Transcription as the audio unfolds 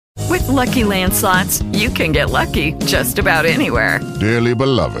Lucky Land Slots, you can get lucky just about anywhere. Dearly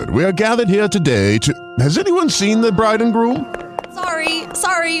beloved, we are gathered here today to... Has anyone seen the bride and groom?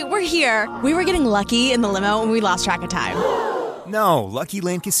 Sorry, we're here. We were getting lucky in the limo and we lost track of time. No, Lucky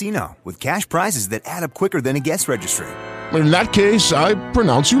Land Casino, with cash prizes that add up quicker than a guest registry. In that case, I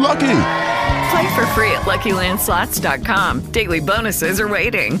pronounce you lucky. Play for free at LuckyLandSlots.com. Daily bonuses are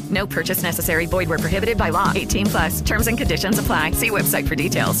waiting. No purchase necessary. Void where prohibited by law. 18+. Terms and conditions apply. See website for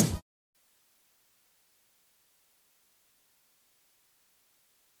details.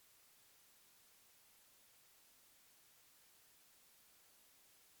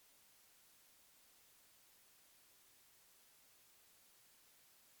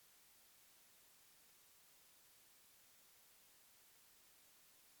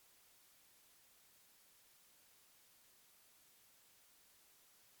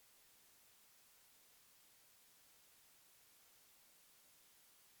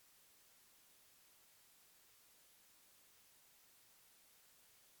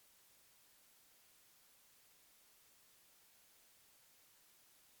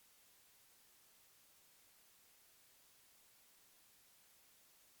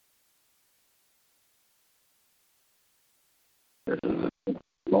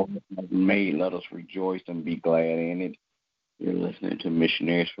 Lord has made, let us rejoice and be glad in it. You're listening to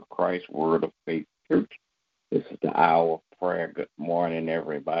Missionaries for Christ, Word of Faith Church. This is the hour of prayer. Good morning,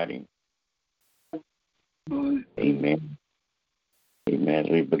 everybody. Amen. Amen. As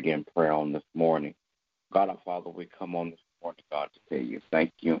we begin prayer on this morning, God our Father, we come on this morning, God, to tell you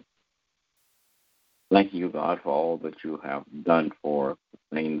thank you. Thank you, God, for all that you have done for us,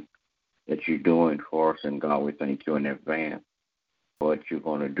 the things that you're doing for us. And God, we thank you in advance for what you're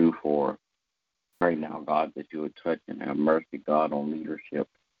going to do for us. Right now, God, that you would touch and have mercy, God, on leadership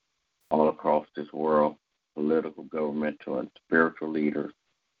all across this world, political, governmental, and spiritual leaders.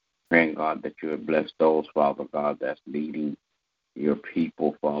 Praying, God, that you would bless those, Father God, that's leading your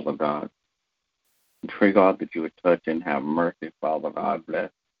people, Father God. And pray, God, that you would touch and have mercy, Father God.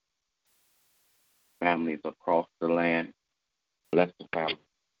 Bless families across the land. Bless the families.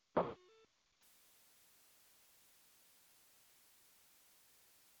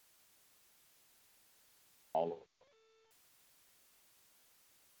 All of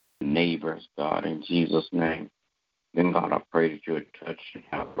the neighbors, God, in Jesus' name. Then, God, I pray that you would touch and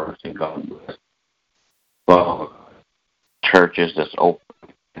have mercy, God. Bless Father God. Churches that's open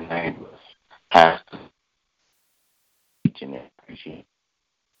in the name of pastors, teaching and preaching.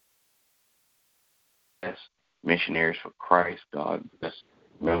 Bless Missionaries for Christ, God. Bless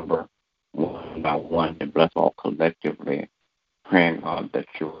member one by one and bless all collectively. Praying, God, that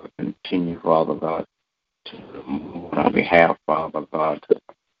you will continue, Father God, to move on our behalf, Father God, to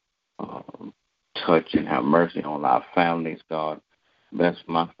touch and have mercy on our families, God. Bless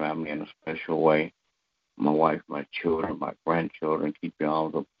my family in a special way. My wife, my children, my grandchildren, keep your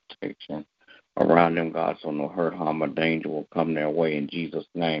arms of protection around them, God, so no hurt, harm, or danger will come their way in Jesus'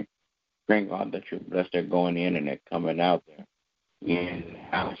 name. Pray, God, that you bless their going in and their coming out there in the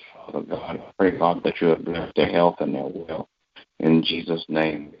house, Father God. I pray, God, that you would bless their health and their wealth in Jesus'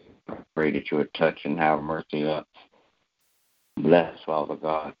 name. I pray that you would touch and have mercy up. Bless, Father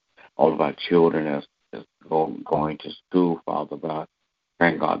God, all of our children as going to school, Father God.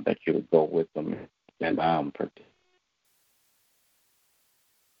 Pray, God, that you would go with them and protect.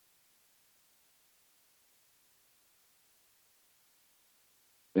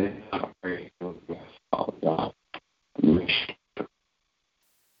 Then I pray for bless, Father God. Bless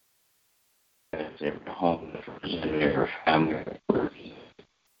every home that's represented, every family that's represented.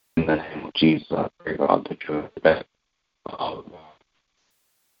 In the name of Jesus, I pray, God, that you would bless all of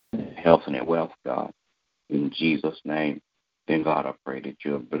our health and wealth, God. In Jesus' name. Then, God, I pray that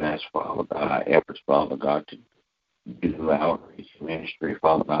you would bless, Father God, our efforts, Father God, to do outreach ministry.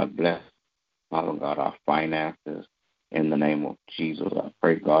 Father God, bless, Father God, our finances. In the name of Jesus, I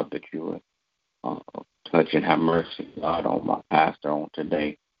pray, God, that you would touch and have mercy, God, on my pastor on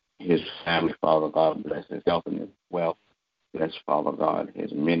today. His family, Father God, bless his health and his wealth. Bless, Father God,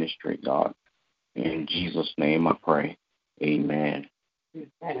 his ministry, God. In Jesus' name I pray. Amen.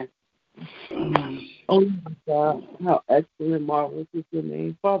 Oh, my God, how excellent and marvelous is your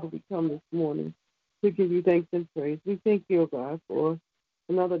name. Father, we come this morning to give you thanks and praise. We thank you, God, for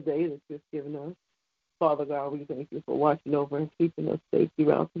another day that you've given us. Father God, we thank you for watching over and keeping us safe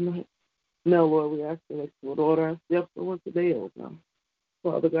throughout the night. Now, Lord, we ask you that you would order our steps on today, oh God.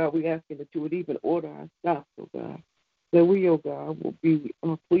 Father God, we ask you that you would even order our steps, oh God, that we, oh God, will be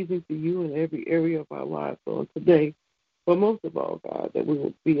pleasing to you in every area of our lives on today. But most of all, God, that we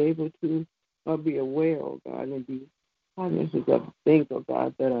will be able to be aware, oh God, and be finances of things, oh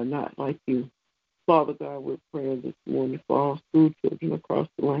God, that are not like you. Father God, we're praying this morning for all school children across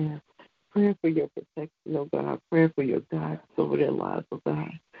the land. Praying for your protection, oh God. Praying for your guidance over their lives, oh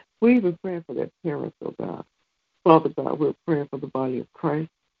God. We're even praying for their parents, oh God. Father God, we're praying for the body of Christ.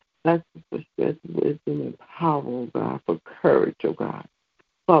 Asking for strength, wisdom, and power, oh God, for courage, oh God.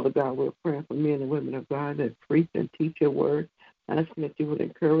 Father God, we're praying for men and women of God that preach and teach your word, asking that you would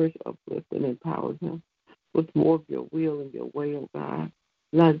encourage, uplift, and empower them with more of your will and your way, oh God,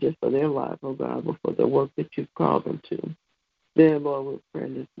 not just for their lives, oh God, but for the work that you've called them to. Then, Lord, we're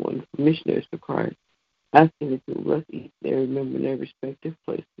praying this morning for missionaries for Christ, asking that you would bless each and every member in their respective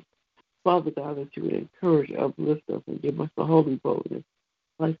places. Father God, that you would encourage, uplift us, and give us the holy boldness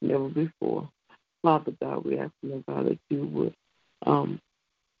like never before. Father God, we ask you, God, that you would,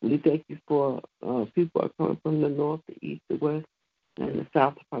 we thank you for people are coming from the north, the east, the west, and the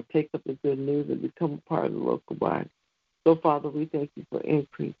south to partake of the good news and become a part of the local body. So, Father, we thank you for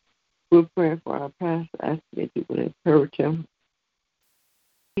increase. We're praying for our pastor, asking that you would encourage him,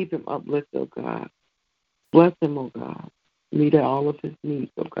 keep him uplifted, oh God. Bless him, oh God. Meet all of his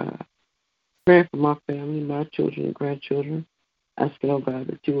needs, oh God. Praying for my family, my children and grandchildren, asking, oh God,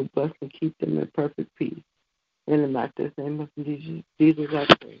 that you will bless and keep them in perfect peace. In the matchless name of Jesus, I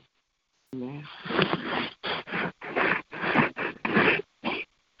pray. Amen.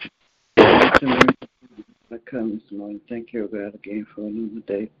 I come this morning. Thank you, God, again for another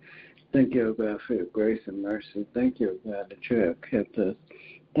day. Thank you, God, for your grace and mercy. Thank you, God, that you have kept us.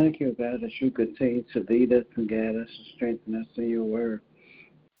 Thank you, God, that you continue to lead us and guide us and strengthen us in your word.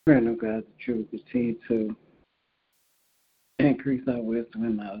 Praying, oh God, that you will continue to increase our wisdom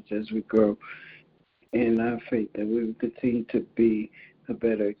and knowledge as we grow in our faith, that we will continue to be a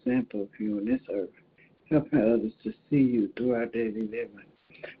better example of you on this earth, helping others to see you through our daily living.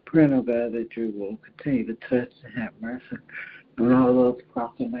 Praying, oh God, that you will continue to touch and have mercy on all those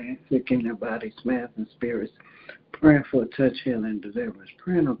across the land, sick in their bodies, minds, and spirits. Praying for touch, healing, and deliverance.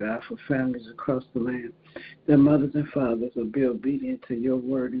 Praying, oh God, for families across the land, their mothers and fathers will be obedient to your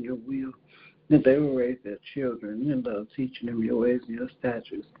word and your will, that they will raise their children in love, teaching them your ways and your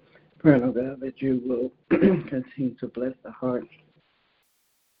statutes. Praying, oh God, that you will continue to bless the hearts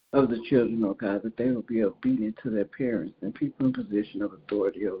of the children, oh God, that they will be obedient to their parents and people in position of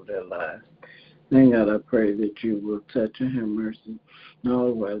authority over their lives. Then, God, I pray that you will touch and have mercy on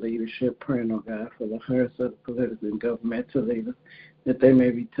all of our leadership, praying, oh God, for the hearts of the political and governmental leaders, that they may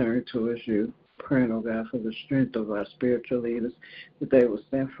be turned towards you. Praying, oh God, for the strength of our spiritual leaders, that they will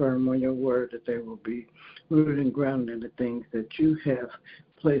stand firm on your word, that they will be rooted and grounded in the things that you have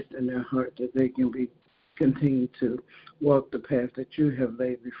placed in their heart, that they can be continue to walk the path that you have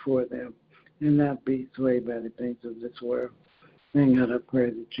laid before them and not be swayed by the things of this world. And God, I pray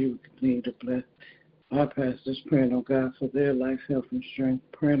that you continue to bless our pastors, praying, oh God, for their life, health, and strength.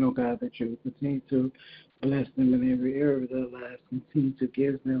 Praying, oh God, that you will continue to bless them in every area of their lives. Continue to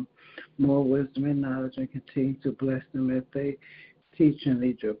give them more wisdom and knowledge, and continue to bless them as they teach and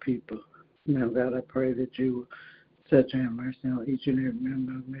lead your people. Now, God, I pray that you will touch and have mercy on each and every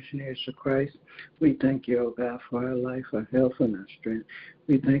member of Missionaries for Christ. We thank you, oh God, for our life, our health, and our strength.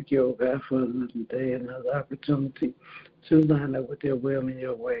 We thank you, oh God, for another day, another opportunity to line up with your will and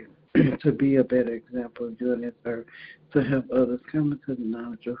your way, to be a better example of you on this earth, to help others come into the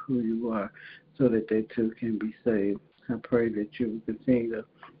knowledge of who you are so that they too can be saved. I pray that you will continue to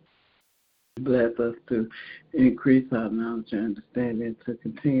bless us to increase our knowledge and understanding, to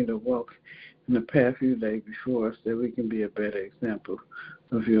continue to walk in the path you laid before us, that we can be a better example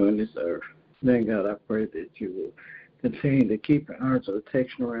of you on this earth. Then, God, I pray that you will continue to keep your arms of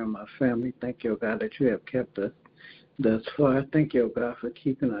protection around my family. Thank you, God, that you have kept us thus far. Thank you, God, for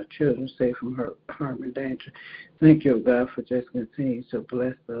keeping our children safe from harm and danger. Thank you, God, for just continuing to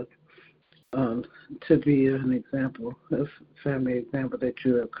bless us to be an example, a family example that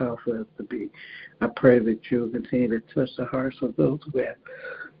you have called for us to be. I pray that you will continue to touch the hearts of those who have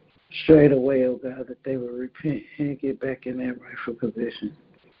strayed away, oh God, that they will repent and get back in their rightful position.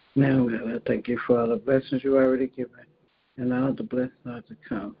 Now, God, I thank you for all the blessings you already given and all the blessings are to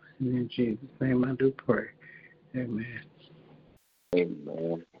come. And in Jesus' name I do pray. Amen.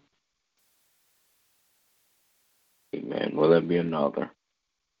 Amen. Amen. Will there be another?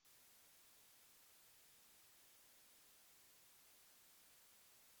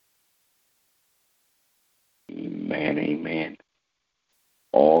 Amen. Amen.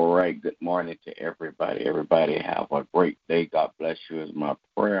 All right. Good morning to everybody. Everybody have a great day. God bless you is my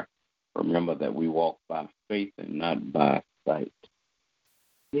prayer. Remember that we walk by faith and not by sight.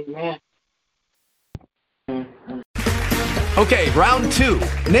 Amen. Okay, round two.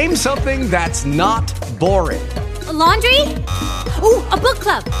 Name something that's not boring. Laundry? Ooh, a book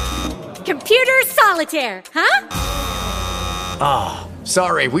club. Computer solitaire, huh? Ah, oh,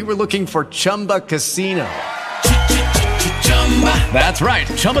 sorry, we were looking for Chumba Casino. That's right,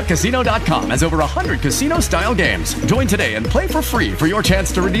 ChumbaCasino.com has over 100 casino-style games. Join today and play for free for your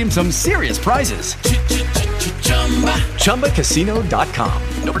chance to redeem some serious prizes. ChumbaCasino.com.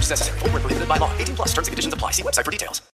 No purchase necessary. Void where prohibited by law. 18+ terms and conditions apply. See website for details.